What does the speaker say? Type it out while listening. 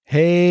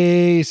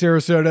Hey,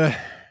 Sarasota,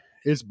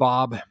 it's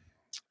Bob.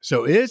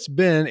 So it's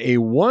been a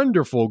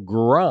wonderful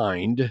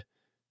grind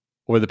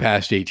over the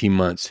past 18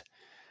 months.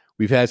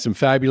 We've had some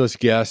fabulous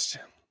guests.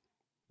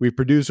 We've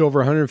produced over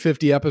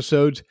 150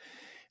 episodes,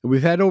 and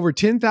we've had over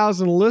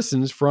 10,000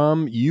 listens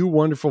from you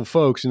wonderful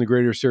folks in the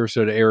greater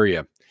Sarasota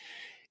area.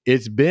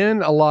 It's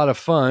been a lot of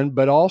fun,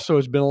 but also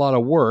it's been a lot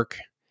of work.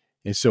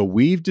 And so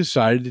we've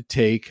decided to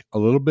take a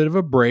little bit of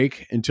a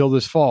break until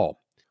this fall.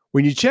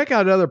 When you check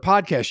out other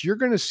podcasts, you're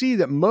going to see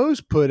that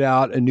most put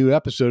out a new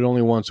episode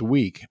only once a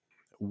week.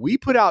 We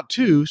put out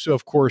two, so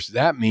of course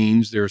that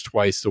means there's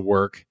twice the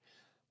work.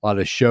 A lot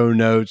of show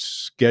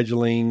notes,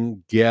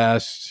 scheduling,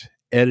 guests,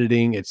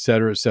 editing, et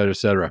cetera, et cetera, et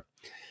cetera.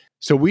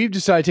 So we've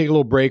decided to take a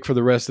little break for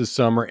the rest of the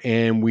summer,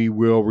 and we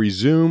will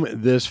resume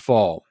this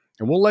fall.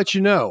 And we'll let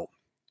you know.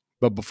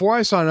 But before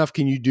I sign off,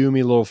 can you do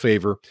me a little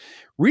favor?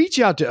 Reach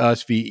out to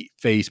us via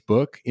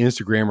Facebook,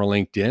 Instagram, or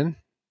LinkedIn.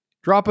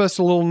 Drop us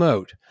a little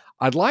note.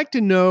 I'd like to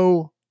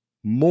know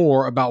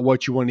more about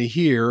what you want to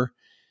hear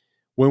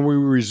when we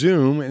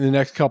resume in the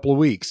next couple of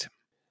weeks.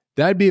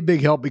 That'd be a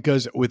big help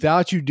because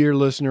without you, dear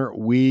listener,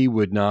 we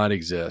would not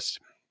exist.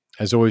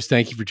 As always,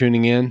 thank you for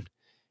tuning in.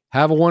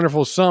 Have a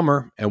wonderful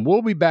summer, and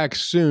we'll be back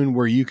soon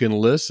where you can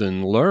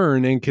listen,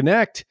 learn, and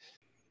connect.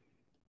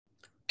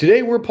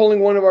 Today, we're pulling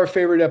one of our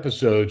favorite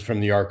episodes from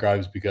the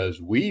archives because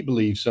we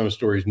believe some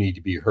stories need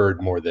to be heard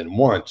more than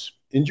once.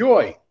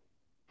 Enjoy.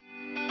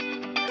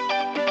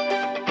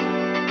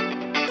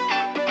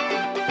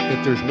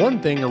 If there's one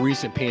thing a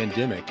recent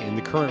pandemic and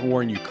the current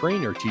war in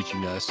Ukraine are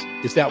teaching us,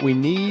 is that we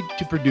need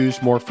to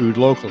produce more food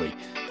locally.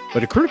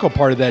 But a critical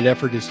part of that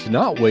effort is to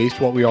not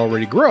waste what we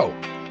already grow.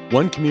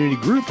 One community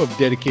group of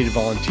dedicated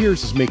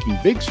volunteers is making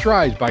big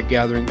strides by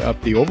gathering up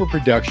the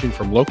overproduction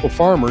from local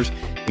farmers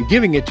and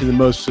giving it to the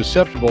most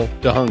susceptible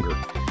to hunger.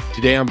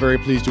 Today, I'm very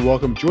pleased to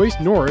welcome Joyce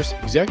Norris,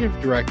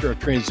 Executive Director of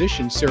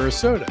Transition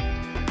Sarasota.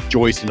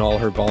 Joyce and all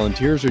her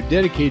volunteers are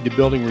dedicated to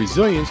building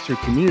resilience through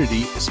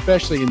community,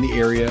 especially in the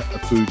area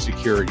of food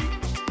security.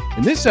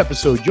 In this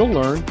episode, you'll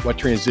learn what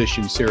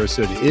Transition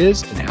Sarasota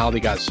is and how they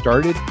got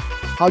started,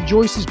 how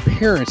Joyce's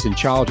parents and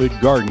childhood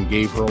garden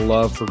gave her a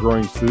love for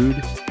growing food,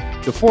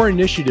 the 4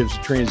 initiatives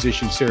of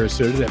Transition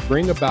Sarasota that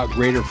bring about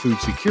greater food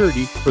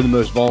security for the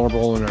most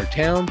vulnerable in our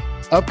town,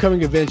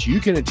 upcoming events you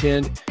can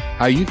attend,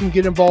 how you can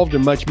get involved,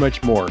 and much,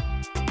 much more.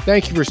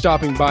 Thank you for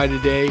stopping by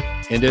today.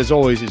 And as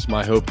always, it's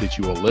my hope that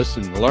you will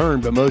listen,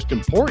 learn, but most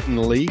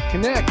importantly,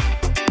 connect.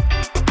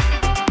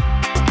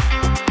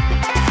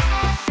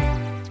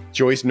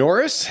 Joyce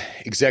Norris,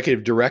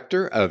 Executive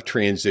Director of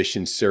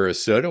Transition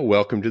Sarasota.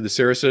 Welcome to the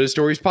Sarasota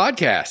Stories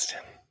podcast.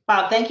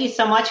 Bob, thank you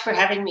so much for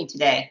having me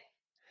today.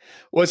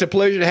 Well, it's a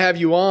pleasure to have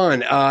you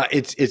on.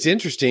 It's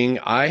interesting.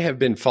 I have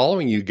been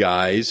following you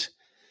guys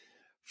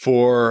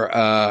for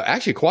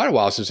actually quite a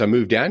while since I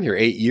moved down here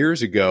 8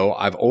 years ago.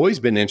 I've always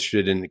been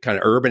interested in kind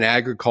of urban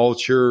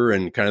agriculture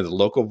and kind of the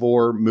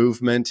locavore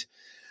movement.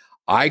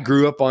 I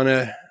grew up on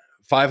a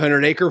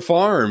 500-acre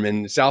farm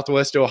in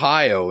Southwest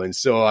Ohio, and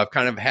so I've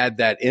kind of had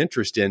that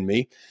interest in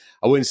me.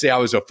 I wouldn't say I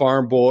was a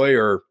farm boy,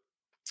 or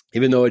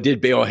even though I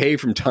did bale hay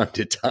from time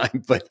to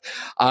time, but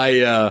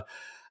I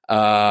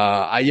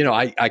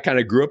kind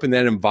of grew up in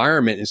that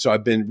environment, and so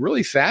I've been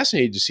really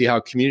fascinated to see how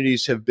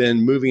communities have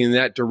been moving in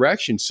that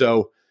direction.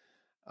 So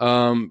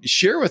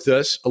share with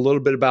us a little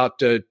bit about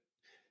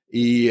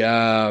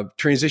the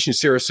Transition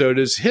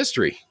Sarasota's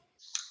history.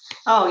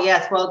 Oh,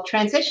 yes. Well,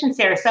 Transition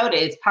Sarasota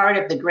is part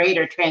of the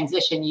greater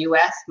Transition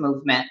US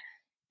movement.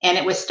 And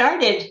it was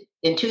started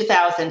in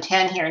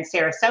 2010 here in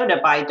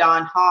Sarasota by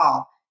Don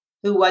Hall,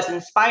 who was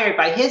inspired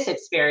by his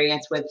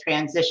experience with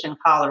Transition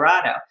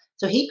Colorado.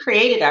 So he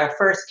created our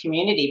first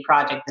community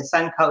project, the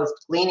Suncoast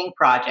Gleaning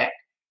Project.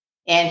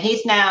 And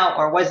he's now,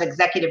 or was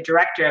executive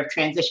director of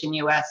Transition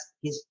US.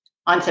 He's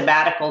on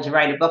sabbatical to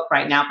write a book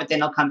right now, but then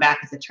he'll come back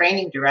as a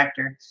training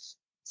director.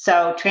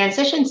 So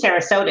Transition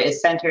Sarasota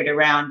is centered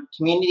around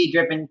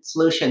community-driven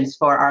solutions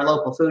for our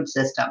local food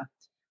system,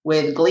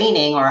 with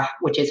gleaning,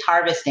 which is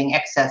harvesting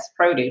excess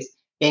produce,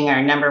 being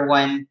our number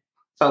one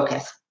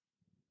focus.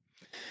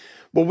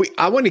 Well,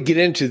 I want to get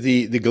into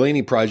the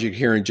gleaning project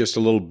here in just a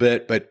little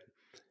bit, but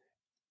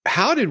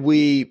how do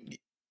we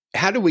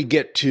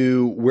get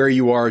to where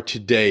you are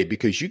today?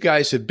 Because you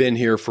guys have been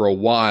here for a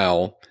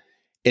while.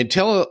 And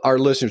tell our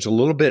listeners a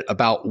little bit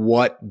about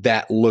what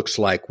that looks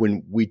like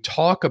when we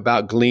talk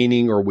about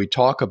gleaning or we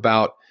talk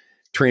about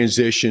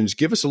transitions.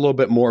 Give us a little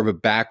bit more of a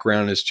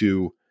background as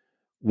to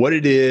what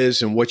it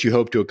is and what you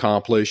hope to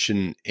accomplish,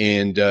 and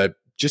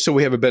just so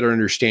we have a better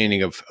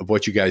understanding of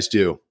what you guys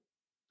do.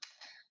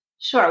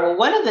 Sure. Well,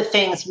 one of the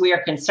things we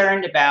are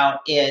concerned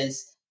about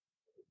is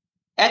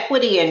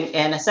equity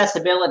and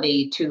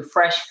accessibility to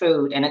fresh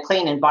food and a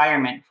clean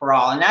environment for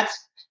all. And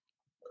that's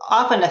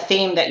often a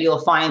theme that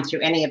you'll find through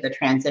any of the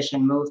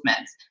transition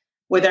movements.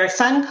 With our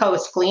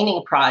Suncoast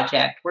Gleaning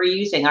Project, we're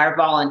using our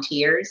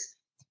volunteers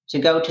to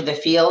go to the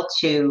field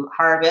to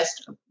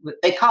harvest.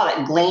 They call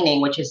it gleaning,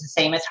 which is the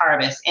same as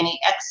harvest, any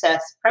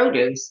excess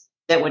produce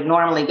that would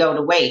normally go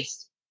to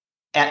waste.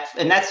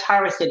 And that's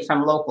harvested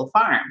from local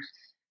farms.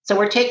 So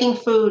we're taking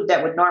food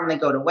that would normally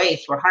go to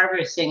waste, we're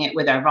harvesting it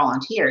with our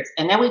volunteers,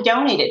 and then we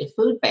donate it to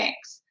food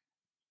banks.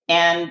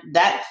 And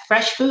that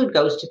fresh food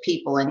goes to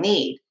people in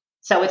need.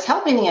 So it's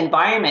helping the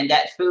environment.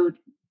 That food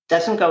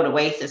doesn't go to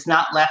waste. It's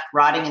not left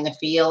rotting in the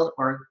field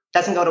or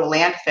doesn't go to a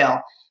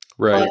landfill.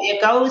 Right. But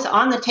it goes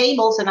on the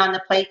tables and on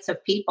the plates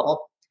of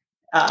people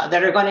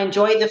that are going to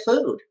enjoy the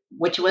food,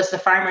 which was the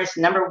farmer's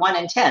number one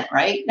intent,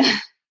 right?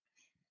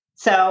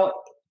 So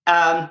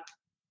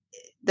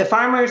the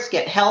farmers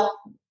get help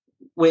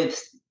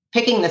with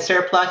picking the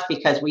surplus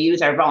because we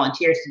use our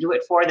volunteers to do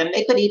it for them.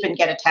 They could even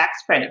get a tax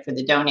credit for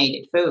the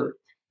donated food.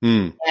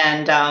 And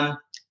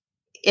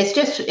it's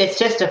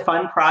just a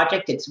fun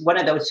project. It's one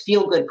of those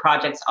feel good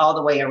projects all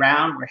the way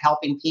around. We're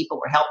helping people.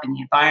 We're helping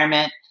the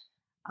environment.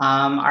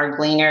 Our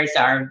gleaners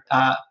are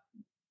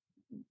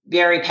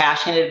very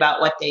passionate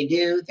about what they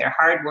do. They're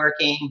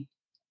hardworking,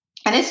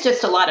 and it's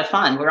just a lot of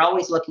fun. We're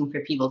always looking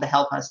for people to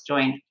help us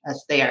join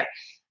us there.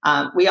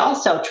 We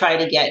also try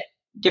to get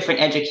different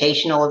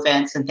educational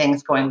events and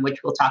things going, which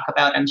we'll talk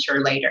about, I'm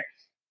sure, later.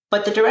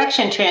 But the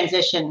direction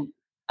transition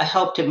I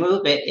hope to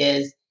move it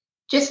is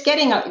just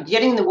getting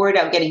the word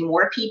out, getting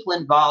more people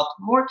involved,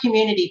 more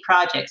community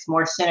projects,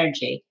 more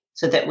synergy,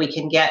 so that we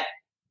can get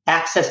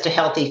access to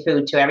healthy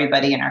food to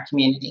everybody in our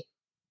community.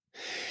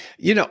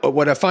 You know,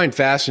 what I find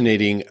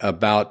fascinating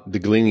about the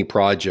Gleaning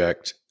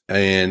Project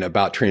and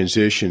about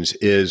transitions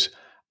is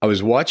I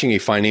was watching a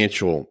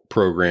financial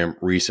program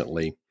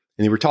recently,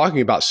 and they were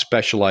talking about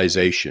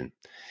specialization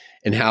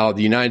and how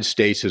the United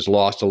States has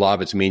lost a lot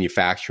of its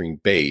manufacturing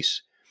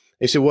base.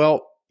 They said,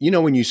 well, you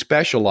know, when you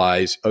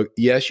specialize,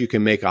 yes, you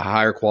can make a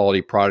higher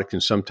quality product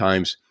and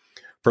sometimes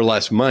for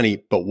less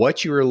money, but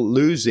what you're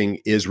losing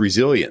is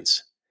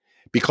resilience.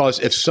 Because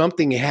if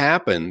something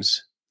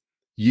happens,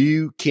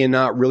 you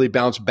cannot really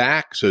bounce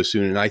back so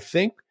soon. And I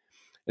think,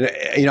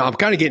 you know, I'm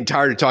kind of getting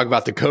tired of talking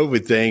about the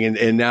COVID thing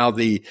and now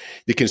the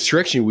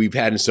constriction we've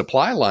had in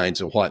supply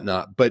lines and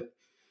whatnot. But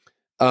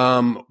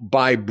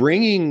by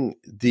bringing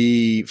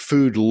the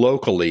food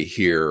locally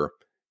here,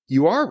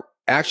 you are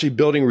actually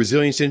building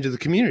resilience into the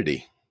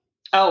community.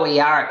 Oh,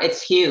 we are.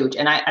 It's huge.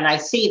 And I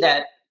see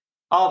that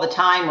all the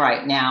time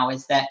right now,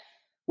 is that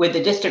with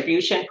the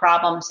distribution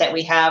problems that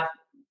we have,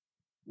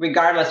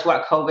 regardless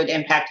what COVID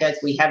impact has,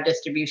 we have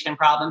distribution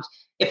problems.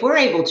 If we're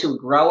able to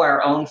grow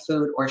our own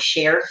food or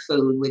share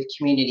food with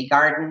community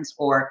gardens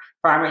or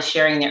farmers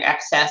sharing their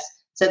excess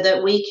so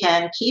that we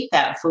can keep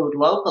that food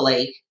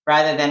locally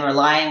rather than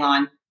relying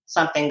on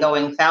something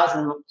going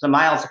thousands of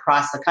miles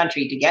across the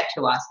country to get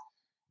to us,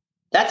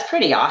 that's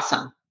pretty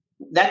awesome.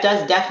 That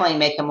does definitely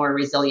make a more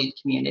resilient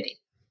community.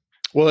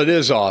 Well, it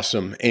is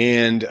awesome.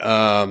 And,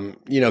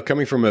 you know,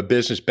 coming from a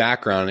business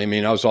background, I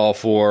mean, I was all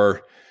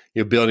for,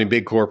 you know, building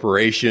big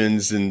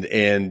corporations and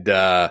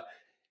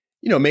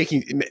you know,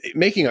 making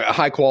a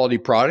high quality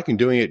product and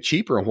doing it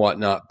cheaper and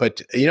whatnot.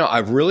 But, you know,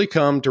 I've really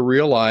come to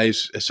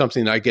realize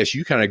something that I guess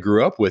you kind of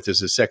grew up with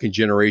as a second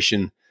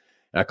generation.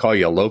 I call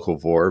you a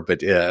locavore,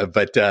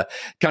 but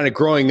kind of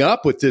growing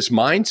up with this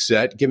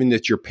mindset, given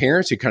that your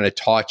parents had kind of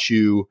taught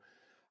you,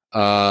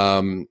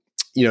 you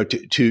know,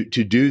 to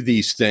do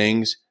these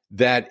things,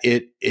 that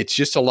it's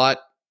just a lot.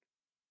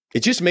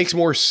 It just makes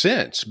more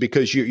sense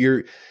because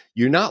you're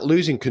not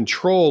losing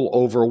control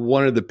over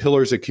one of the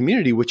pillars of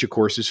community, which of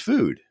course is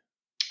food.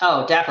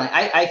 Oh, definitely.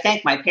 I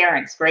thank my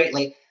parents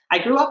greatly. I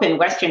grew up in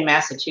Western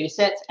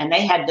Massachusetts, and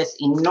they had this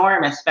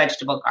enormous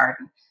vegetable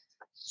garden.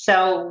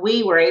 So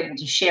we were able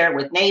to share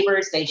with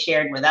neighbors. They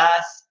shared with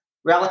us.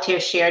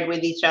 Relatives shared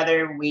with each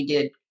other. We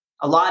did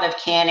a lot of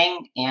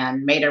canning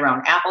and made our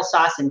own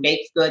applesauce and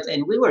baked goods,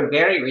 and we were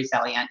very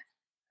resilient.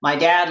 My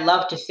dad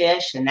loved to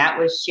fish, and that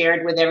was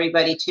shared with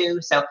everybody too.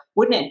 So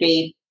wouldn't it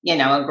be, you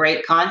know, a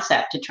great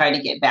concept to try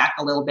to get back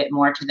a little bit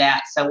more to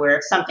that? So where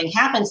if something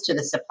happens to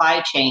the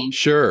supply chain,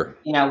 sure,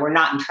 you know, we're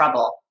not in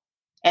trouble.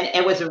 And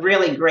it was a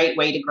really great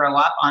way to grow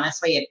up.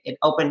 Honestly, it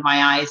opened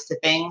my eyes to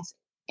things,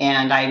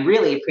 and I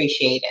really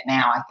appreciate it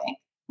now, I think,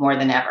 more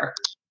than ever.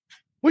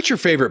 What's your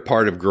favorite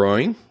part of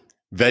growing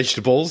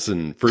vegetables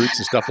and fruits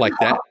and stuff like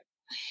that?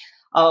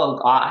 Oh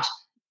gosh.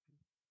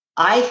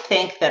 I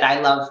think that I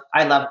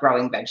love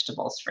growing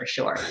vegetables for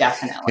sure,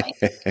 definitely.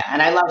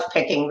 And I love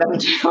picking them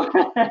too.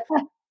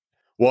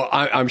 Well,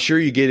 I'm sure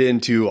you get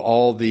into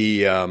all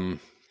the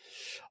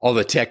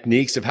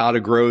techniques of how to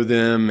grow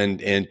them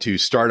and to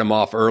start them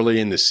off early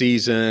in the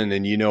season,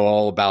 and you know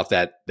all about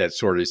that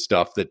sort of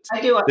stuff that's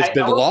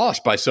been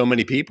lost by so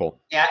many people.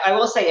 Yeah, I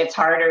will say it's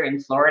harder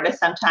in Florida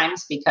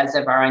sometimes because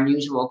of our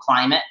unusual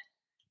climate,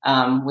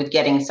 with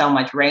getting so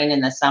much rain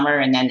in the summer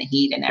and then the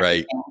heat and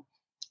everything. Right.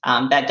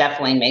 That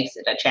definitely makes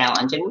it a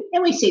challenge,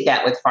 and we see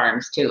that with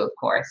farms too, of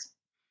course.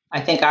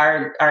 I think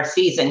our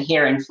season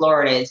here in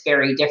Florida is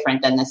very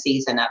different than the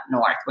season up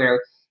north,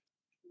 where,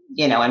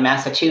 you know, in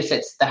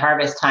Massachusetts, the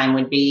harvest time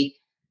would be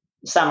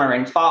summer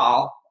and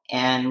fall.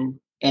 And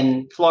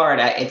in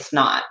Florida, it's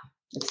not.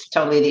 It's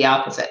totally the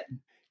opposite.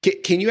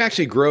 Can you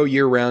actually grow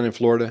year round in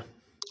Florida?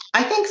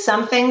 I think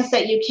some things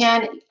that you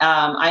can.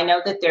 I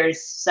know that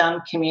there's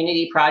some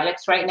community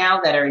projects right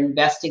now that are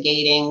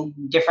investigating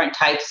different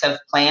types of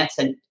plants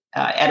and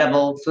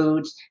edible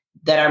foods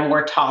that are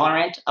more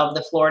tolerant of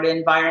the Florida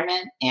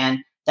environment. And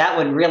that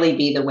would really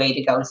be the way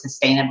to go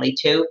sustainably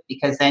too,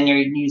 because then you're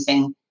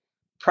using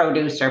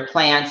produce or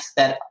plants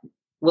that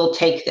will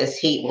take this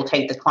heat, will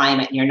take the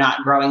climate, and you're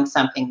not growing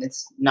something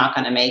that's not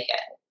going to make it.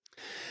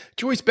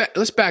 Joyce,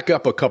 let's back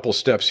up a couple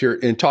steps here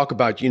and talk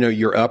about,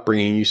 your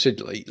upbringing. You said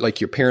like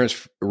your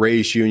parents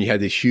raised you and you had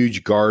this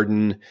huge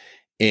garden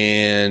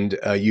and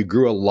you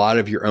grew a lot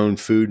of your own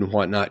food and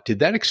whatnot. Did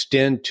that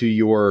extend to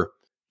your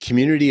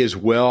community as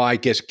well? I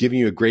guess giving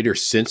you a greater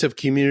sense of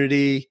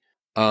community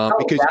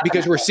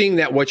because we're seeing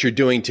that what you're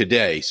doing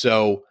today.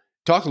 So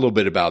talk a little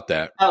bit about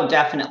that. Oh,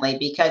 definitely.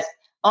 Because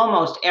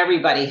almost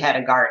everybody had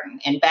a garden.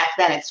 And back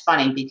then it's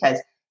funny because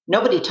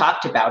nobody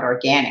talked about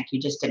organic. You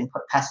just didn't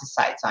put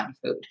pesticides on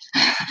your food.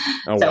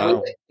 Oh,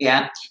 wow.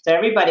 So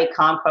everybody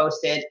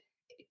composted.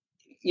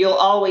 You'll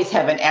always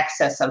have an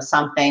excess of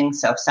something.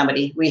 So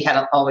if we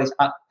had always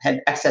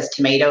had excess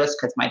tomatoes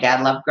because my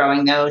dad loved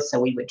growing those.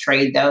 So we would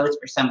trade those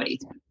for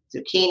somebody's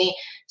zucchini.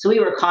 So we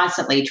were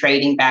constantly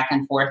trading back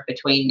and forth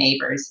between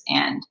neighbors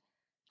and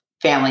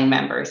family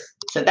members.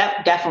 So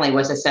that definitely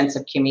was a sense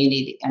of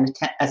community and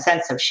a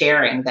sense of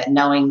sharing, that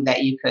knowing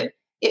that you could,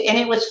 and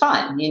it was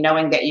fun,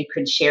 knowing that you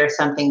could share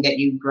something that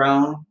you've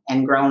grown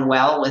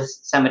well with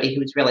somebody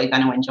who's really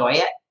going to enjoy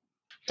it.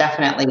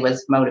 Definitely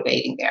was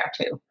motivating there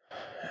too.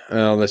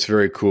 Oh, that's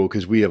very cool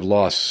because we have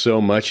lost so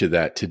much of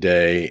that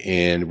today,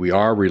 and we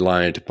are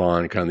reliant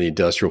upon kind of the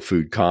industrial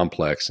food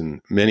complex.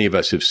 And many of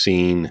us have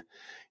seen,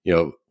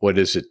 what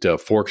is it,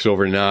 forks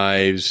over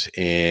knives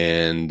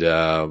and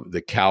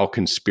the cow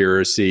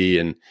conspiracy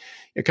and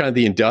kind of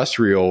the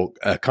industrial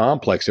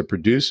complex that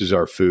produces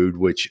our food,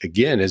 which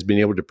again has been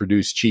able to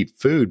produce cheap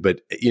food,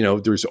 but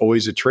there's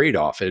always a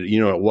trade-off at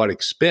what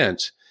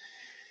expense.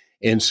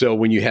 And so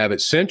when you have it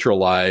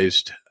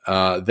centralized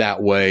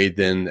that way,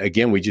 then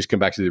again, we just come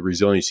back to the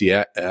resiliency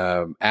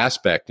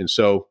aspect. And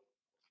so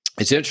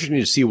it's interesting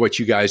to see what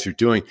you guys are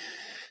doing.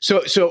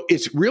 So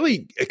it's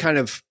really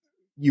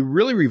you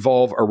really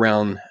revolve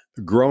around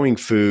growing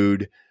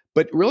food,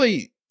 but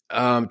really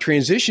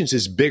transitions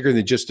is bigger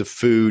than just the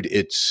food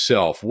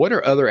itself. What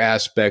are other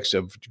aspects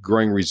of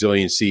growing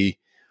resiliency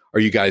are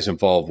you guys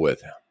involved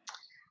with?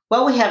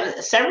 Well, we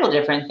have several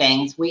different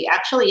things. We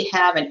actually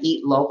have an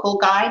Eat Local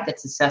guide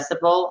that's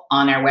accessible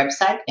on our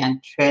website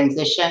and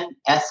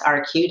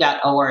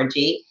transitionsrq.org.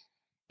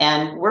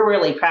 And we're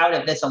really proud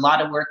of this. A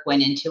lot of work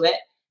went into it,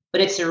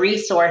 but it's a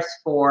resource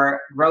for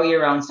grow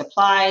your own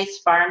supplies,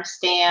 farm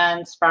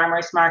stands,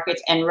 farmers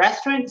markets, and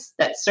restaurants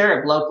that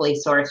serve locally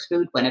sourced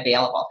food when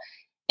available.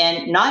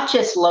 And not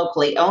just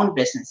locally owned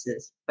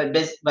businesses, but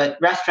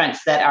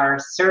restaurants that are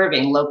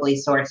serving locally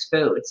sourced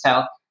food.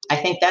 So I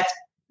think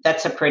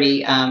that's a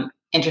pretty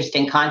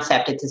interesting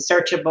concept. It's a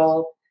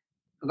searchable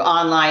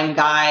online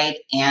guide.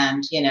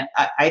 And,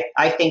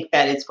 I think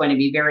that it's going to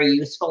be very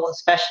useful,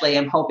 especially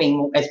I'm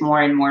hoping as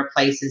more and more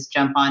places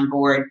jump on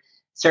board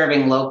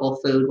serving local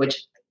food,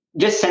 which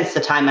just since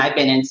the time I've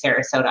been in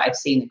Sarasota, I've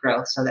seen the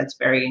growth. So that's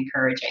very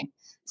encouraging.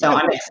 So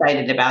I'm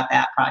excited about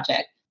that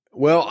project.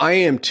 Well, I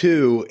am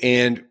too.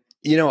 And,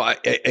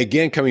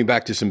 again, coming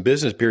back to some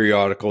business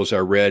periodicals I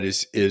read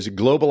is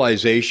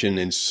globalization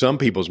in some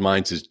people's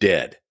minds is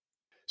dead.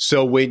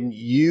 So when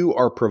you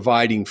are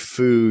providing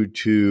food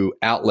to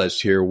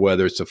outlets here,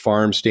 whether it's a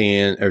farm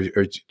stand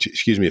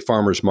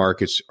farmers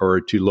markets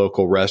or to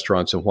local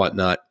restaurants and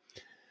whatnot,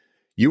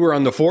 you were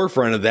on the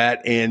forefront of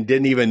that and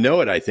didn't even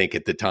know it, I think,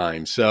 at the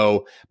time.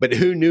 So, but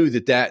who knew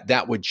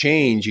that would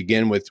change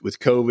again with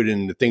COVID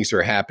and the things that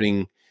are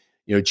happening,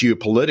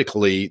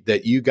 geopolitically,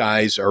 that you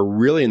guys are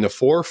really in the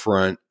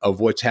forefront of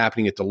what's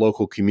happening at the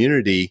local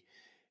community.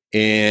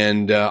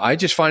 And I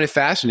just find it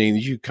fascinating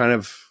that you kind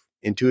of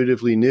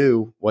intuitively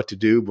knew what to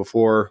do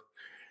before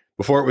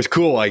it was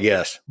cool, I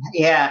guess.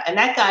 Yeah. And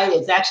that guide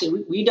is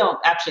actually, we don't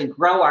actually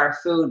grow our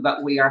food,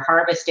 but we are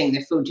harvesting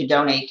the food to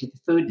donate to the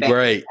food bank.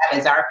 Right. That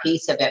is our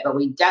piece of it. But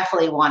we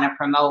definitely want to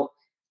promote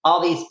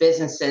all these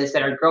businesses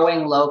that are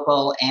growing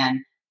local and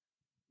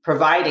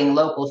providing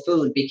local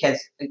food because,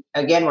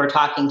 again, we're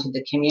talking to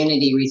the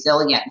community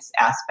resilience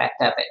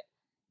aspect of it.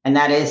 And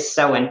that is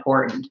so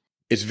important.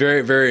 It's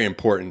very, very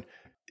important.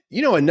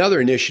 Another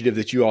initiative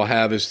that you all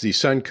have is the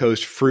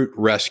Suncoast Fruit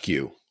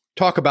Rescue.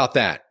 Talk about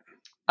that.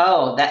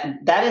 Oh,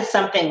 that is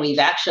something we've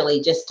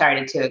actually just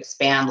started to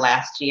expand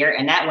last year,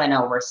 and that went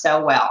over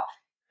so well.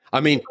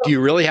 I mean, do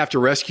you really have to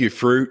rescue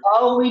fruit?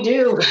 Oh, we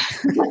do.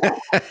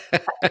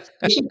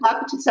 You should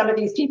talk to some of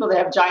these people that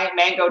have giant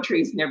mango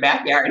trees in their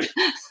backyard.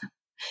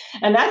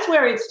 And that's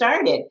where it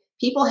started.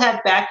 People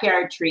have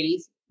backyard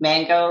trees,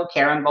 mango,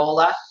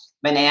 carambola,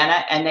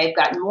 banana, and they've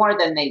got more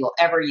than they will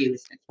ever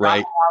use. It's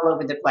right all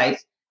over the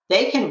place.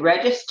 They can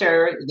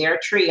register their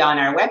tree on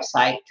our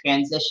website,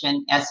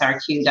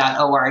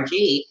 transitionsrq.org,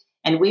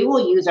 and we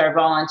will use our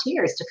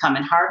volunteers to come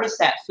and harvest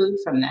that food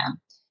from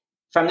them,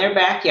 from their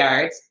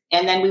backyards,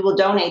 and then we will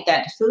donate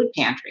that to food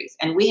pantries.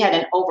 And we had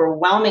an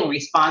overwhelming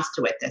response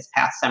to it this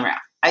past summer.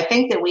 I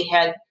think that we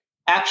had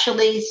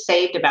actually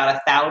saved about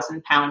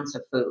 1,000 pounds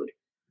of food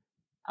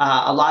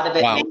A lot of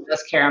it, Wow.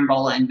 mangoes,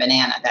 carambola, and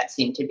banana. That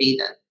seem to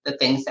be the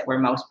things that were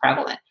most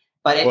prevalent.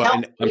 But it Well, helps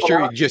and I'm people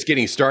sure out. you're just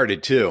getting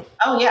started too.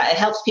 Oh yeah, it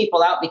helps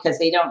people out because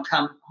they don't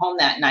come home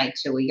that night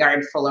to a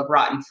yard full of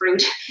rotten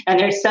fruit. And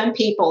there's some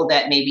people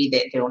that maybe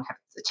they don't have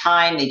the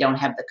time, they don't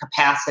have the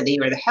capacity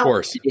or the Of help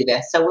course. to do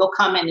this. So we'll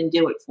come in and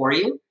do it for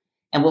you.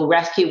 And we'll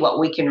rescue what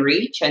we can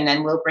reach, and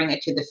then we'll bring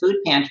it to the food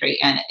pantry.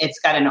 And it's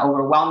got an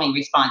overwhelming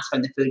response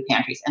from the food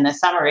pantries. In the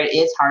summer, it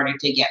is harder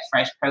to get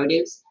fresh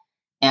produce,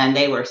 and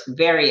they were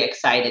very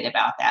excited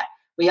about that.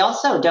 We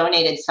also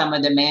donated some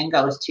of the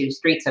mangoes to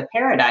Streets of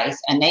Paradise,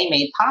 and they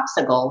made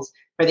popsicles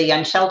for the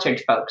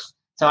unsheltered folks.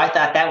 So I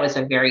thought that was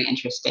a very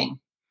interesting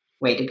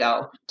way to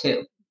go,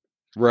 too.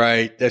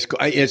 Right. That's cool.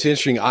 It's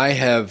interesting. I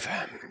have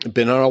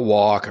been on a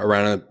walk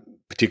around a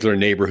particular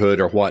neighborhood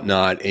or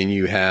whatnot, and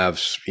you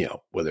have,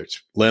 whether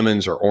it's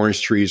lemons or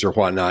orange trees or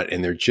whatnot,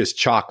 and they're just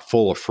chock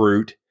full of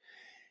fruit.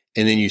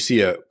 And then you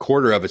see a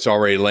quarter of it's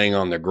already laying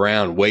on the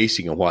ground,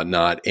 wasting and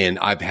whatnot. And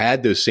I've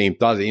had those same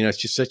thoughts. It's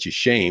just such a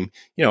shame.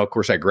 Of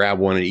course, I grab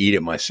one and eat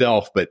it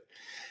myself, but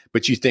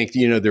you think,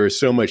 there is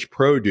so much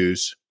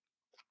produce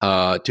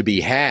to be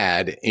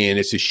had, and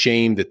it's a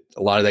shame that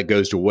a lot of that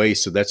goes to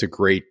waste. So that's a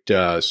great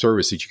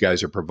service that you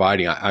guys are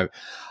providing.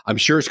 I'm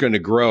sure it's going to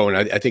grow, and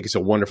I think it's a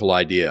wonderful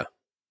idea.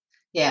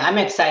 Yeah, I'm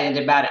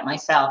excited about it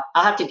myself.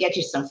 I'll have to get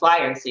you some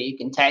flyers so you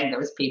can tag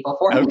those people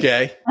for me.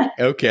 Okay.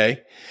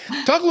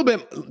 Talk a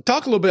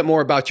little bit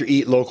more about your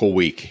Eat Local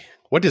Week.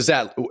 What does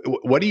that?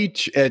 What do you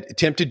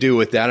attempt to do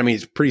with that? I mean,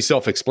 it's pretty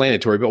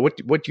self-explanatory, but what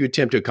do you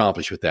attempt to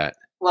accomplish with that?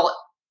 Well,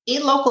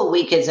 Eat Local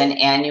Week is an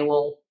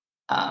annual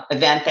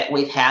event that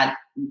we've had,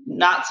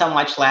 not so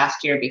much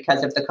last year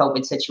because of the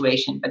COVID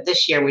situation, but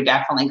this year we're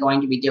definitely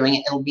going to be doing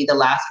it. It'll be the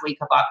last week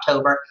of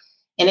October,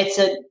 and it's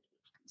a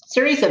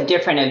series of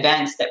different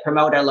events that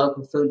promote our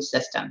local food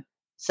system.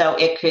 So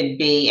it could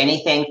be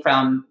anything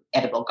from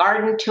edible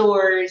garden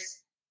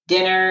tours,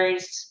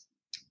 dinners,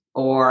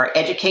 or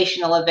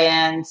educational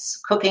events,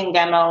 cooking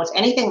demos,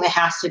 anything that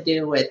has to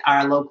do with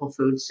our local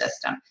food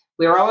system.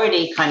 We're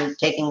already kind of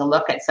taking a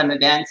look at some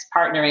events,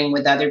 partnering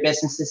with other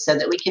businesses so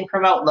that we can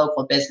promote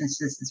local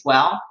businesses as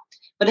well.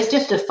 But it's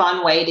just a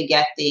fun way to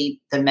get the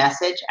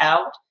message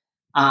out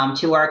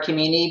to our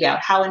community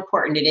about how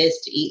important it is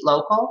to eat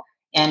local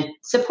and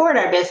support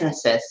our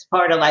businesses,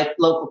 support like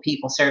local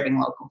people serving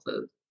local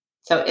food.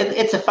 So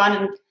it's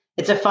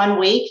a fun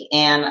week,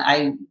 and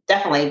I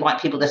definitely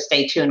want people to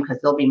stay tuned because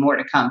there'll be more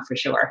to come for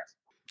sure.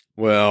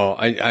 Well,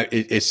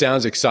 it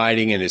sounds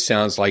exciting, and it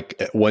sounds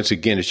like, once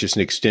again, it's just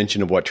an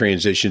extension of what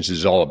Transitions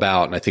is all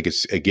about. And I think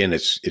it's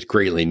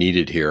greatly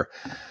needed here.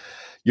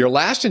 Your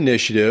last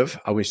initiative,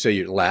 I would say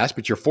your last,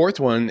 but your fourth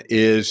one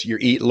is your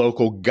Eat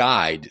Local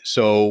Guide.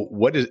 So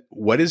what is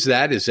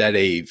that? Is that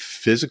a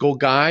physical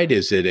guide?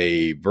 Is it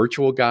a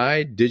virtual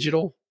guide,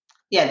 digital?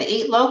 Yeah, the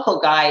Eat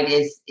Local Guide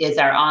is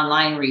our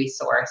online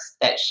resource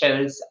that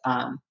shows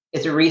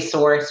is a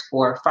resource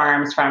for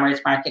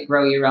farmers market,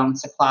 grow your own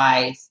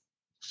supplies,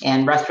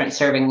 and restaurants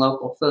serving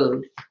local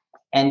food.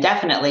 And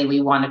definitely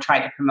we want to try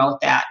to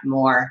promote that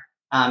more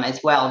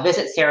as well.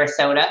 Visit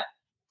Sarasota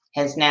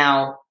has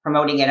now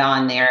promoting it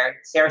on their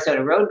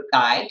Sarasota road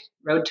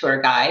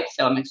tour guide.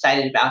 So I'm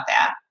excited about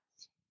that.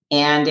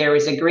 And there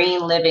is a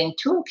Green Living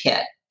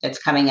Toolkit that's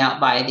coming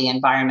out by the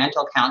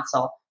Environmental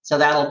Council. So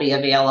that'll be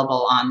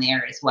available on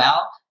there as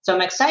well. So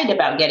I'm excited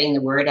about getting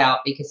the word out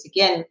because,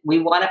 again, we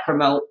want to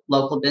promote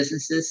local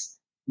businesses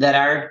that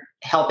are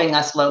helping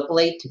us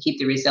locally to keep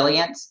the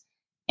resilience.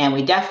 And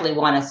we definitely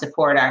want to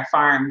support our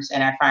farms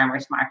and our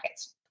farmers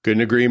markets.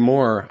 Couldn't agree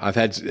more. I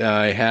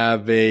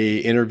have a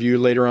interview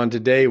later on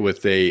today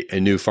with a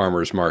new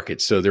farmers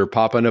market. So they're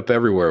popping up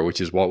everywhere,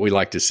 which is what we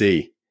like to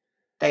see.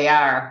 They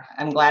are.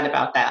 I'm glad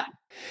about that.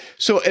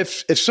 So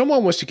if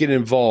someone wants to get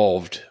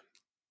involved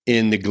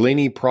in the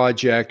Gleaning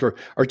Project, or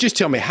just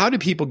tell me, how do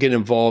people get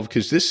involved?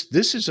 Because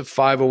this is a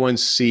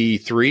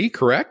 501c3,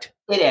 correct?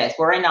 It is.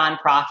 We're a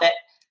nonprofit.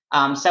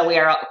 So we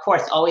are, of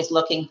course, always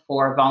looking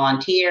for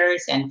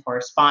volunteers and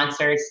for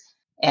sponsors.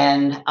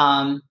 And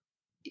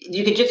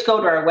you could just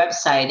go to our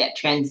website at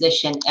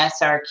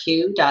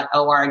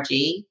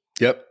transitionsrq.org.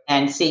 Yep.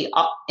 And see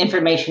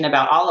information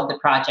about all of the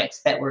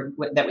projects that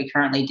we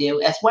currently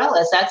do, as well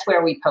as that's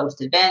where we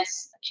post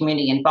events,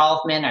 community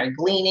involvement, our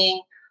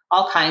gleaning,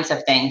 all kinds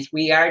of things.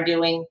 We are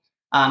doing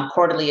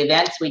quarterly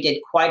events. We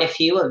did quite a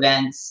few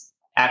events,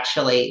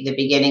 actually, the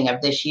beginning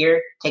of this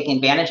year, taking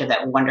advantage of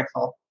that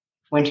wonderful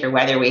winter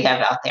weather we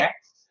have out there.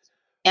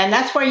 And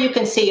that's where you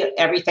can see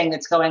everything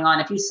that's going on.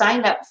 If you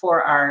signed up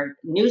for our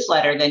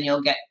newsletter, then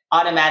you'll get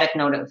automatic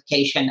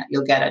notification.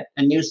 You'll get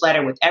a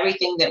newsletter with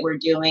everything that we're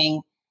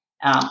doing,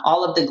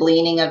 all of the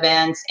gleaning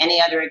events,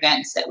 any other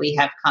events that we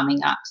have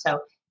coming up. So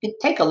you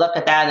take a look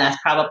at that, and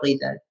that's probably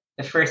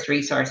the first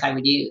resource I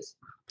would use.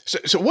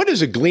 So what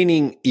does a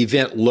gleaning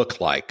event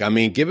look like? I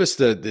mean, give us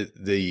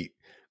the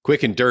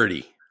quick and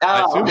dirty.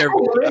 I assume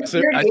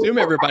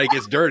everybody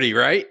gets dirty,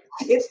 right?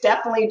 It's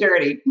definitely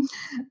dirty.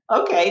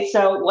 Okay,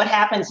 so what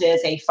happens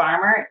is a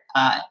farmer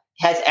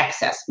has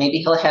excess. Maybe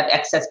he'll have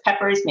excess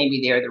peppers.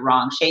 Maybe they're the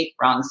wrong shape,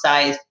 wrong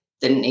size,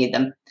 didn't need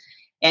them.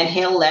 and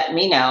he'll let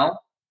me know,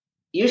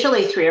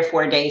 usually 3 or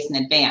 4 days in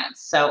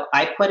advance. So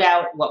I put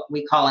out what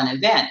we call an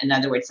event. In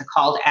other words, a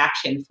call to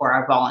action for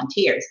our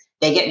volunteers.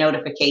 They get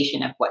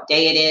notification of what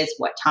day it is,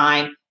 what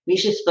time. We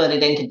usually split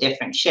it into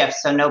different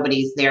shifts so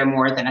nobody's there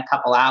more than a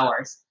couple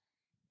hours.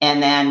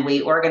 And then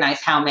we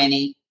organize how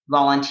many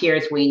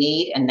volunteers we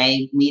need, and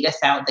they meet us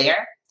out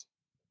there.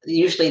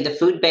 Usually the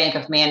food bank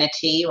of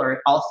Manatee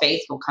or All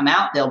Faith will come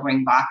out. They'll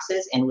bring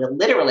boxes, and we'll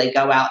literally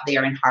go out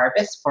there and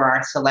harvest for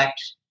our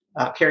select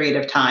period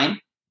of time,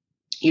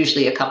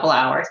 usually a couple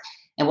hours,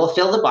 and we'll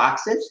fill the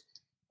boxes.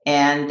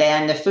 And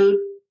then the food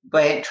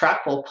bank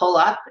truck will pull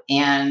up,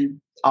 and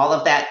all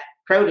of that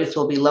produce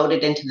will be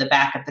loaded into the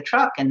back of the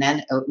truck and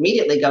then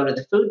immediately go to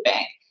the food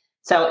bank.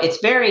 So it's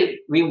very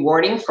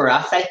rewarding for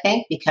us, I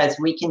think, because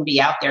we can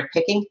be out there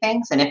picking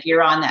things. And if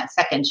you're on that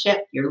second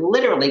shift, you're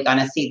literally going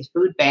to see the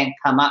food bank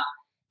come up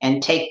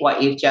and take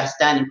what you've just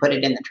done and put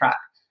it in the truck.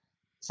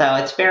 So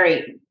it's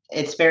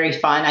very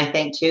fun, I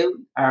think,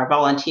 too. Our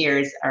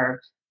volunteers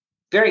are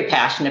very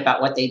passionate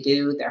about what they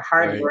do. They're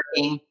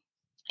hardworking,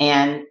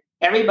 and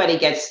everybody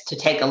gets to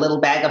take a little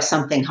bag of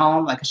something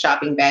home, like a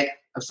shopping bag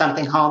of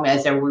something home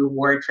as a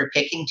reward for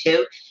picking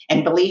too.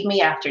 And believe me,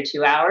 after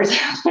 2 hours,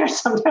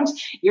 sometimes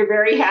you're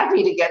very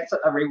happy to get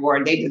a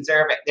reward. They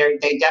deserve it.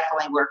 They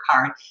definitely work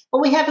hard,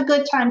 but we have a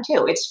good time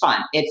too. It's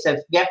fun. It's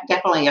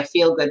definitely a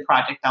feel good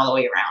project all the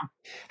way around.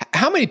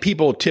 How many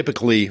people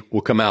typically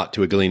will come out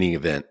to a gleaning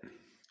event?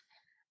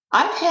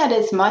 I've had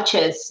as much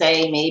as,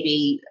 say,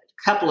 maybe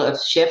a couple of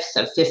shifts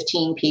of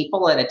 15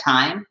 people at a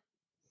time.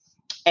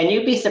 And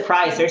you'd be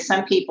surprised. There's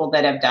some people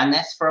that have done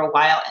this for a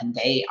while, and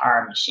they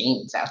are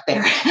machines out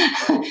there.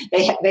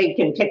 they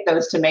can pick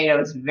those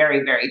tomatoes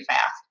very, very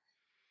fast.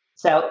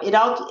 So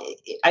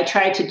I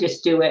try to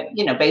just do it,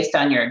 based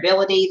on your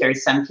ability.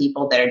 There's some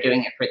people that are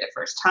doing it for the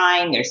first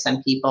time. There's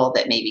some people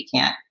that maybe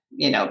can't,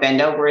 bend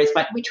over as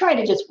much. We try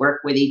to just work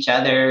with each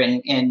other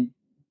and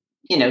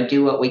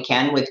do what we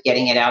can with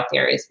getting it out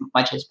there as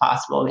much as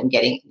possible and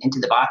getting into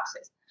the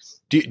boxes.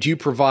 Do you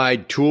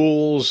provide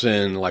tools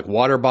and like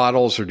water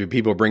bottles, or do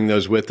people bring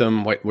those with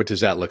them? What does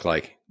that look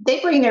like?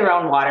 They bring their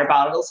own water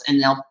bottles, and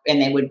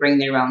they would bring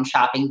their own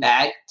shopping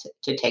bag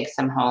to take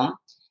some home.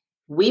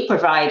 We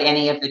provide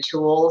any of the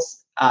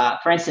tools.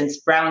 For instance,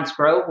 Browns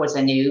Grove was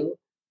a new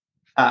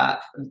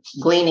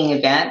gleaning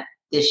event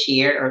this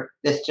year, or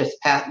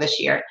this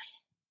year.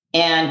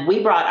 And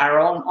we brought our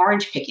own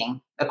orange picking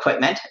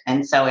equipment.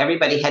 And so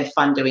everybody had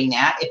fun doing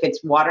that. If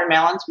it's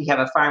watermelons, we have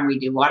a farm, we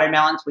do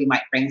watermelons. We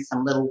might bring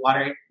some little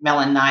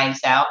watermelon knives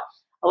out.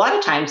 A lot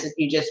of times, if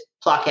you just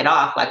pluck it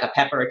off like a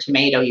pepper or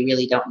tomato, you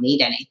really don't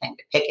need anything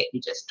to pick it.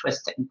 You just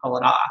twist it and pull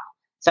it off.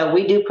 So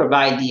we do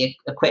provide the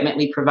equipment,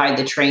 we provide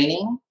the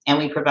training, and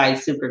we provide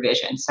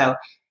supervision. So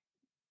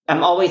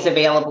I'm always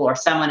available, or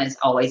someone is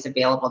always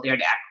available there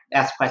to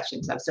ask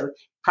questions of. So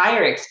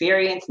prior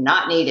experience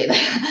not needed.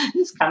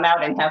 Just come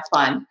out and have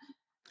fun.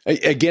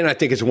 Again, I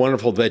think it's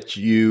wonderful that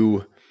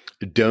you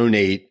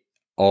donate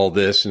all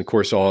this. And of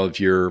course, all of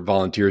your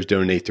volunteers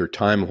donate their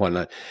time and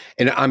whatnot.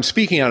 And I'm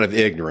speaking out of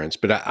ignorance,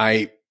 but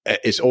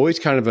it's always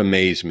kind of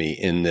amazed me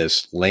in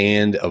this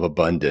land of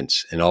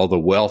abundance and all the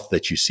wealth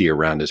that you see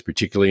around us,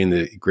 particularly in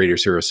the greater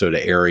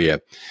Sarasota area,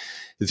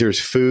 that there's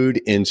food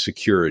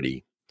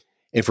insecurity.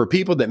 And for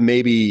people that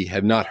maybe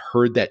have not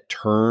heard that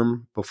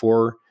term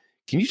before,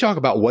 can you talk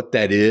about what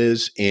that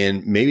is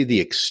and maybe the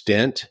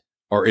extent,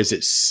 or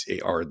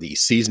the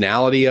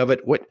seasonality of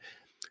it?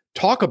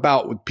 Talk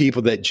about with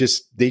people that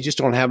they just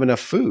don't have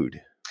enough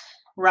food.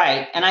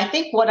 Right. And I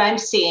think what I'm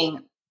seeing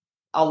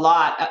a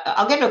lot,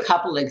 I'll give a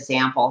couple of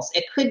examples.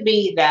 It could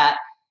be that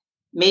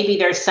maybe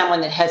there's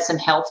someone that has some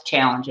health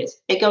challenges.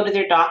 They go to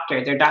their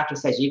doctor. Their doctor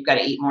says, you've got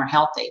to eat more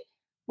healthy.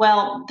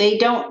 Well, they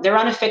don't. They're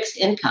on a fixed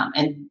income,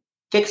 and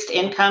fixed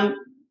income,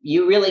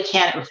 you really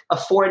can't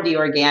afford the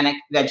organic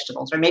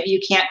vegetables, or maybe you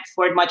can't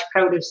afford much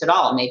produce at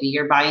all. Maybe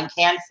you're buying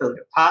canned food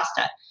or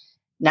pasta.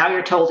 Now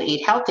you're told to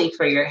eat healthy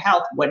for your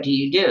health. What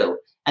do?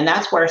 And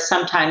that's where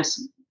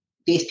sometimes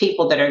these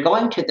people that are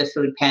going to the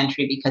food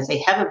pantry because they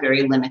have a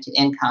very limited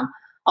income,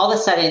 all of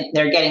a sudden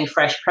they're getting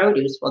fresh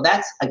produce. Well,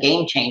 that's a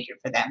game changer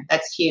for them.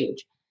 That's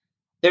huge.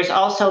 There's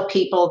also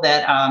people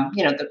that,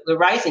 the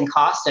rising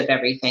cost of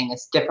everything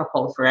is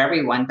difficult for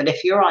everyone. But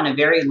if you're on a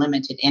very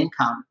limited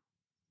income,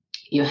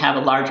 you have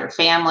a larger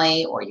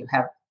family, or you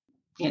have,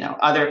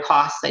 other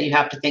costs that you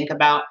have to think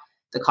about,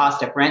 the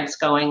cost of rent's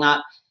going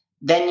up,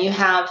 then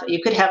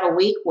you could have a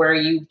week where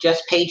you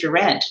just paid your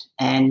rent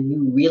and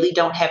you really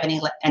don't have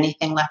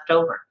anything left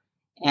over.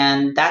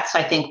 And that's,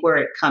 I think, where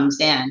it comes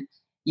in.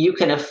 You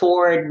can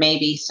afford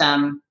maybe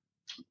some,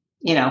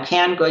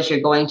 canned goods.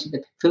 You're going to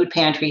the food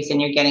pantries and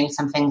you're getting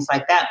some things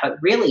like that. But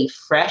really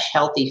fresh,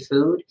 healthy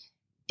food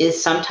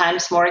is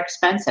sometimes more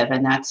expensive.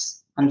 And that's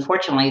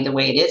unfortunately the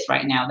way it is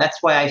right now. That's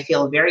why I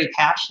feel very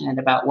passionate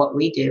about what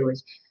we do,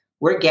 is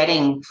we're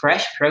getting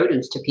fresh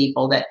produce to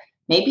people that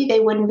maybe they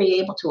wouldn't be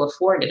able to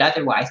afford it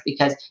otherwise.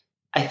 Because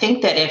I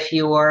think that if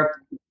you're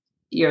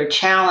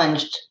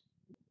challenged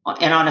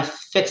and on a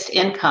fixed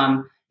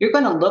income, you're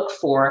going to look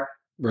for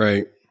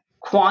right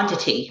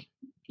quantity.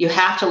 you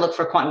have to look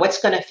for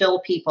what's going to fill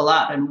people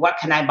up and what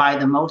can I buy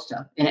the most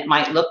of? And it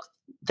might look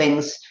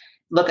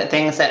at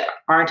things that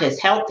aren't as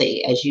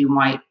healthy as you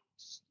might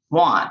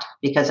want,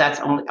 because that's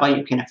only all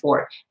you can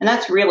afford. And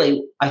that's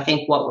really, I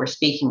think, what we're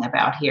speaking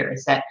about here,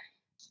 is that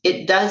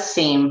it does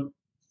seem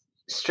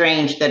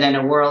strange that in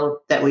a world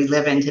that we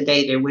live in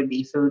today, there would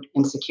be food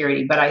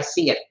insecurity, but I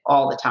see it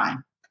all the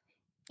time.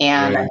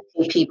 And Right.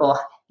 I see people,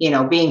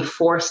 being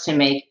forced to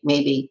make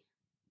maybe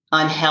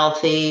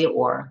unhealthy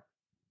or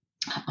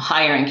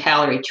higher in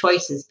calorie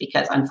choices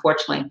because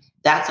unfortunately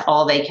that's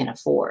all they can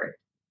afford.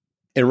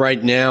 And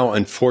right now,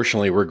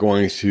 unfortunately, we're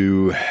going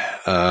through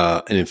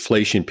an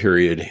inflation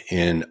period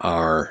in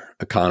our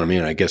economy.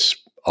 And I guess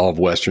all of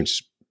Western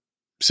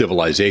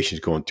civilization is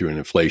going through an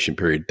inflation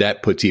period.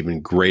 That puts even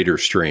greater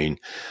strain,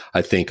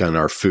 I think, on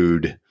our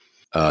food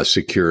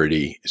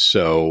security.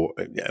 So,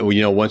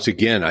 once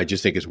again, I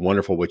just think it's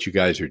wonderful what you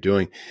guys are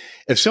doing.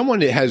 If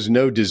someone has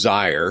no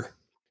desire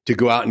to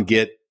go out and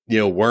get,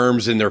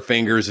 worms in their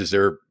fingers as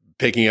they're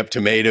picking up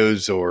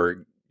tomatoes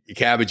or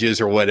cabbages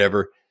or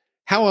whatever,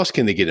 how else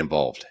can they get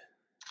involved?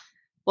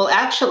 Well,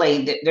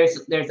 actually,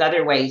 there's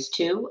other ways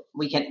too.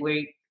 We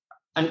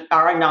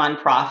are a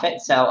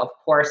nonprofit, so of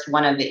course,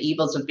 one of the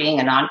evils of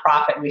being a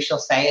nonprofit, we shall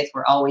say, is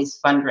we're always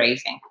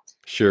fundraising.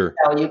 Sure.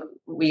 So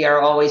we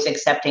are always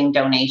accepting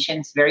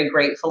donations, very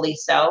gratefully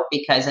so,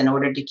 because in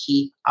order to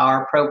keep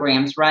our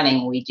programs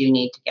running, we do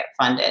need to get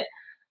funded.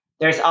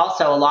 There's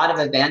also a lot of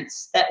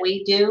events that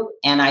we do,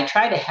 and I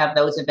try to have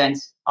those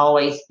events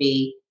always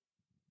be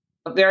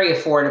very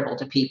affordable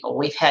to people.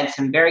 We've had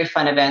some very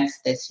fun events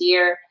this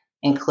year,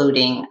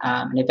 including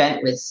an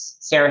event with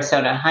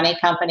Sarasota Honey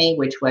Company,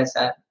 which was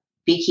a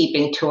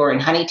beekeeping tour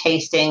and honey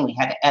tasting. We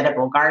had an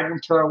edible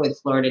garden tour with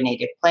Florida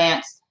native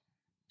plants.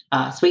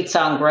 Sweet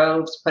Song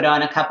Groves put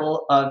on a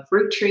couple of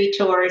fruit tree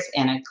tours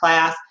and a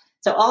class.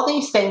 So all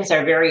these things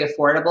are very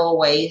affordable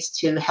ways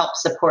to help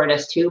support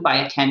us too by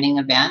attending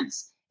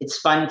events. It's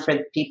fun for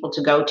people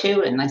to go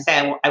to, and I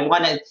say I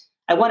want to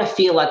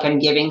feel like I'm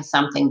giving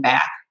something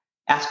back.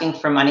 Asking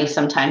for money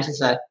sometimes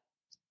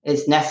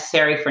is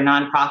necessary for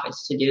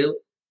nonprofits to do,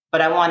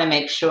 but I want to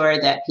make sure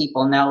that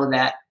people know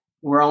that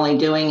we're only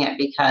doing it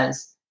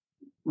because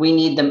we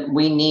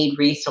need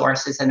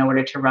resources in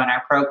order to run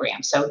our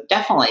program. So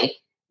definitely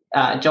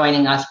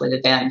joining us with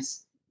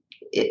events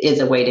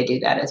is a way to do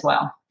that as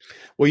well.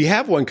 Well, you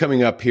have one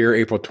coming up here,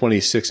 April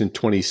 26th and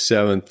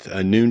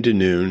 27th, noon to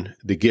noon,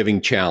 the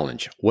Giving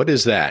Challenge. What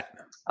is that?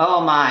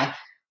 Oh, my.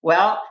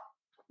 Well,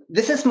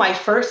 this is my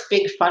first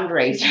big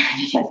fundraiser.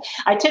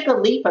 I took a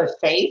leap of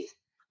faith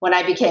when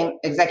I became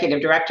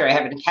executive director. I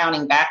have an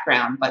accounting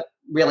background, but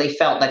really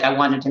felt like I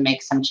wanted to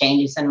make some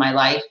changes in my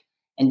life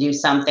and do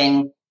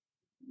something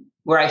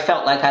where I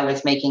felt like I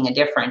was making a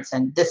difference.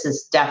 And this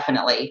is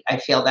definitely, I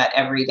feel that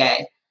every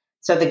day.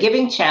 So the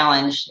Giving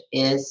Challenge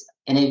is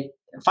an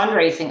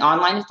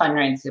online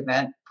fundraising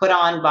event put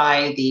on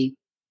by the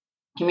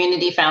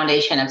Community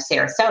Foundation of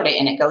Sarasota,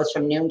 and it goes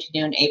from noon to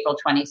noon, April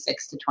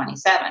 26th to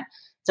 27th.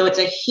 So it's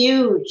a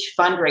huge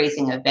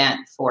fundraising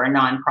event for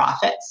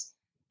nonprofits.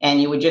 And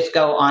you would just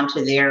go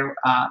onto their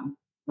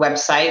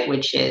website,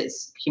 which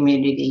is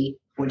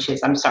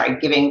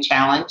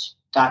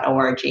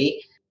givingchallenge.org.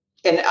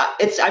 And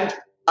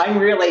I'm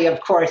really,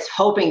 of course,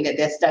 hoping that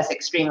this does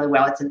extremely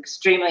well. It's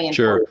extremely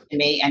important to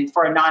me. And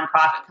for a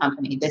nonprofit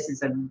company, this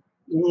is an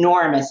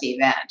enormous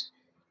event.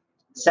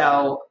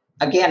 So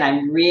again,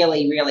 I'm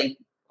really, really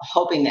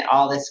hoping that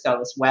all this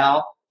goes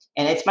well.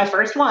 And it's my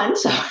first one,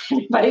 so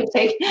everybody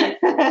take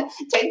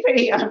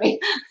pity on me.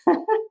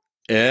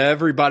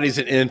 Everybody's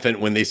an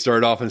infant when they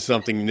start off in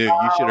something new.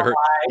 You should have heard.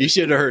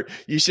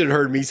 You should have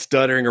heard me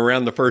stuttering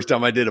around the first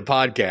time I did a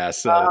podcast.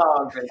 So,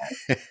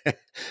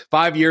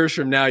 5 years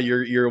from now,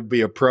 you'll be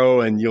a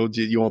pro, and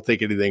you won't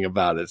think anything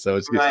about it. So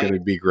it's going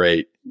to be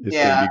great. It's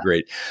going to be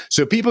great.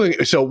 So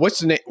So what's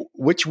the name?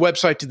 Which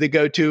website did they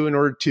go to in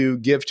order to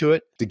give to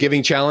it? The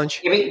Giving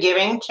Challenge.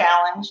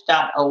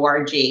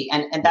 Givingchallenge.org,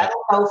 and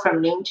that'll go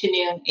from noon to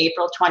noon,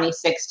 April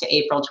 26th to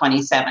April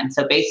 27th.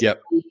 So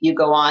basically, you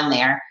go on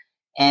there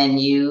and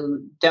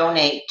you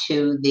donate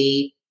to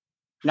the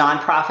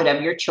nonprofit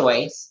of your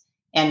choice.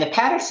 And the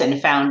Patterson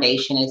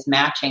Foundation is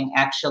matching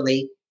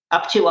actually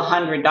up to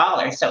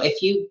 $100. So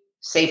if you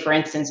say, for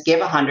instance, give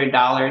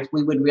 $100,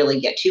 we would really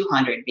get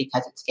 $200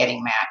 because it's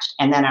getting matched.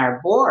 And then our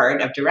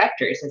board of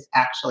directors is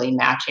actually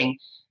matching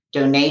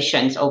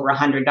donations over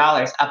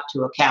 $100 up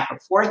to a cap of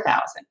 $4,000.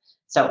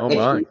 So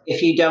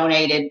if you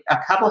donated a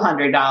couple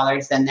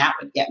 $100, then that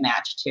would get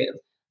matched too.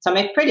 So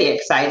I'm pretty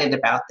excited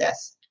about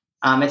this.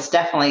 It's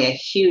definitely a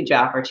huge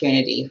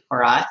opportunity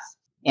for us.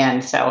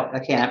 And so,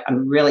 again,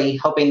 I'm really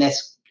hoping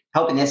this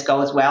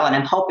goes well. And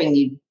I'm hoping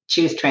you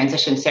choose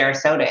Transition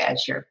Sarasota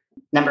as your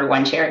number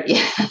one charity.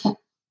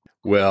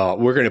 Well,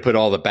 we're going to put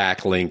all the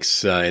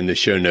backlinks in the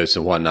show notes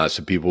and whatnot,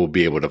 so people will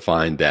be able to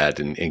find that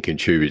and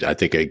contribute. I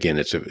think, again,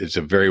 it's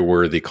a very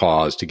worthy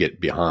cause to get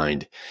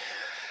behind.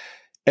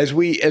 As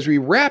we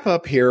wrap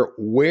up here,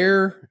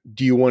 where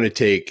do you want to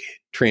take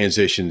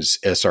Transitions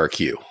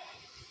SRQ?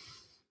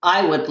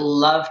 I would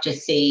love to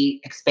see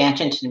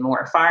expansion to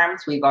more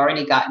farms. We've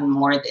already gotten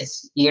more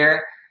this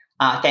year,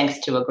 thanks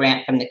to a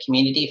grant from the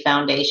Community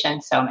Foundation.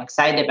 So I'm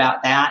excited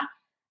about that.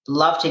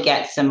 Love to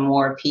get some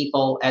more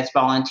people as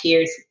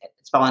volunteers,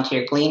 as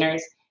volunteer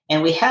gleaners.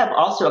 And we have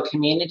also a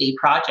community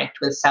project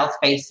with South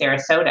Bay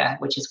Sarasota,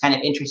 which is kind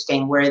of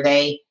interesting, where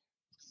they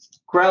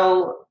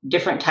grow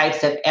different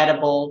types of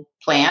edible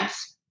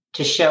plants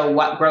to show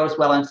what grows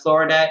well in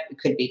Florida. It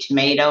could be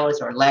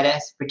tomatoes or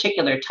lettuce,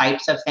 particular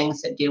types of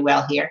things that do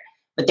well here,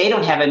 but they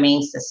don't have a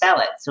means to sell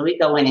it. So we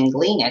go in and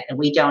glean it and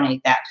we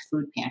donate that to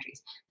food pantries.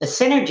 The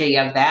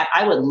synergy of that,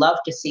 I would love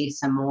to see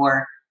some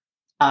more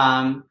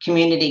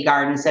community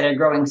gardens that are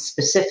growing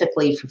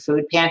specifically for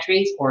food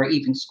pantries or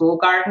even school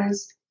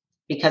gardens,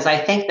 because I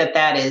think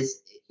that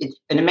it's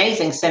an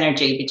amazing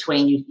synergy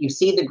between you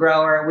see the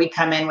grower, we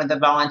come in with the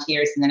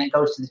volunteers, and then it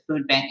goes to the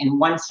food bank in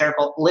one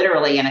circle,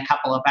 literally in a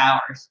couple of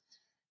hours.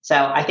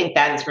 So I think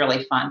that is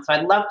really fun. So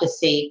I'd love to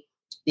see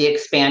the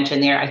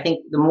expansion there. I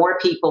think the more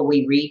people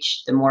we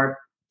reach, the more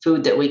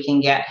food that we can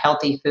get,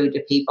 healthy food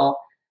to people,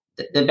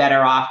 the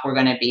better off we're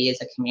going to be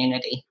as a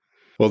community.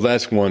 Well,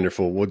 that's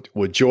wonderful.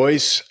 Well,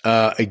 Joyce,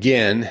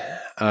 again,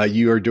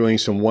 you are doing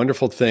some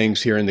wonderful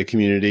things here in the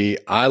community.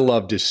 I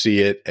love to see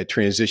it at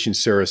Transition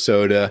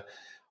Sarasota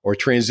or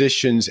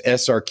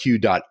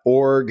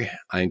transitionssrq.org.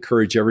 I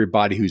encourage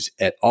everybody who's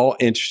at all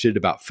interested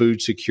about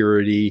food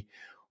security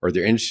or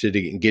they're interested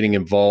in getting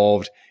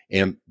involved.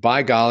 And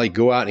by golly,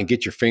 go out and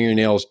get your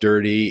fingernails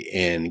dirty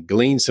and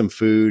glean some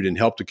food and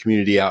help the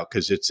community out,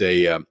 because it's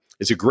a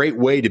great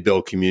way to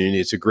build community.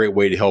 It's a great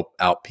way to help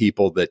out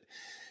people that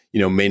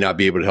may not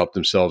be able to help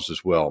themselves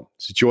as well.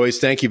 So Joyce,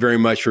 thank you very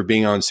much for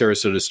being on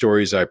Sarasota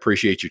Stories. I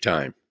appreciate your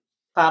time.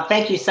 Bob,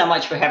 thank you so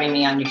much for having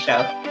me on your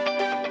show.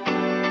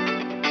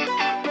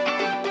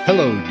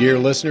 Hello, dear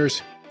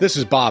listeners. This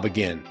is Bob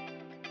again.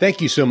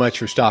 Thank you so much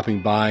for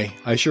stopping by.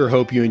 I sure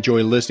hope you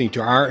enjoy listening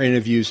to our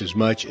interviews as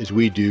much as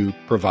we do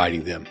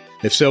providing them.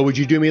 If so, would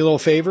you do me a little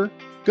favor?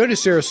 Go to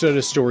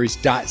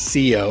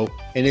sarasotastories.co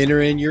and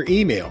enter in your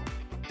email.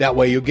 That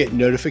way you'll get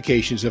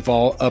notifications of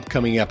all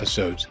upcoming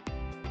episodes.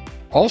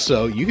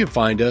 Also, you can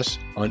find us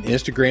on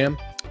Instagram,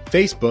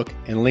 Facebook,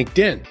 and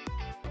LinkedIn.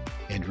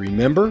 And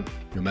remember,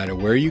 no matter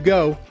where you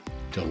go,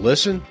 to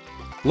listen,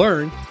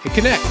 learn, and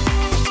connect.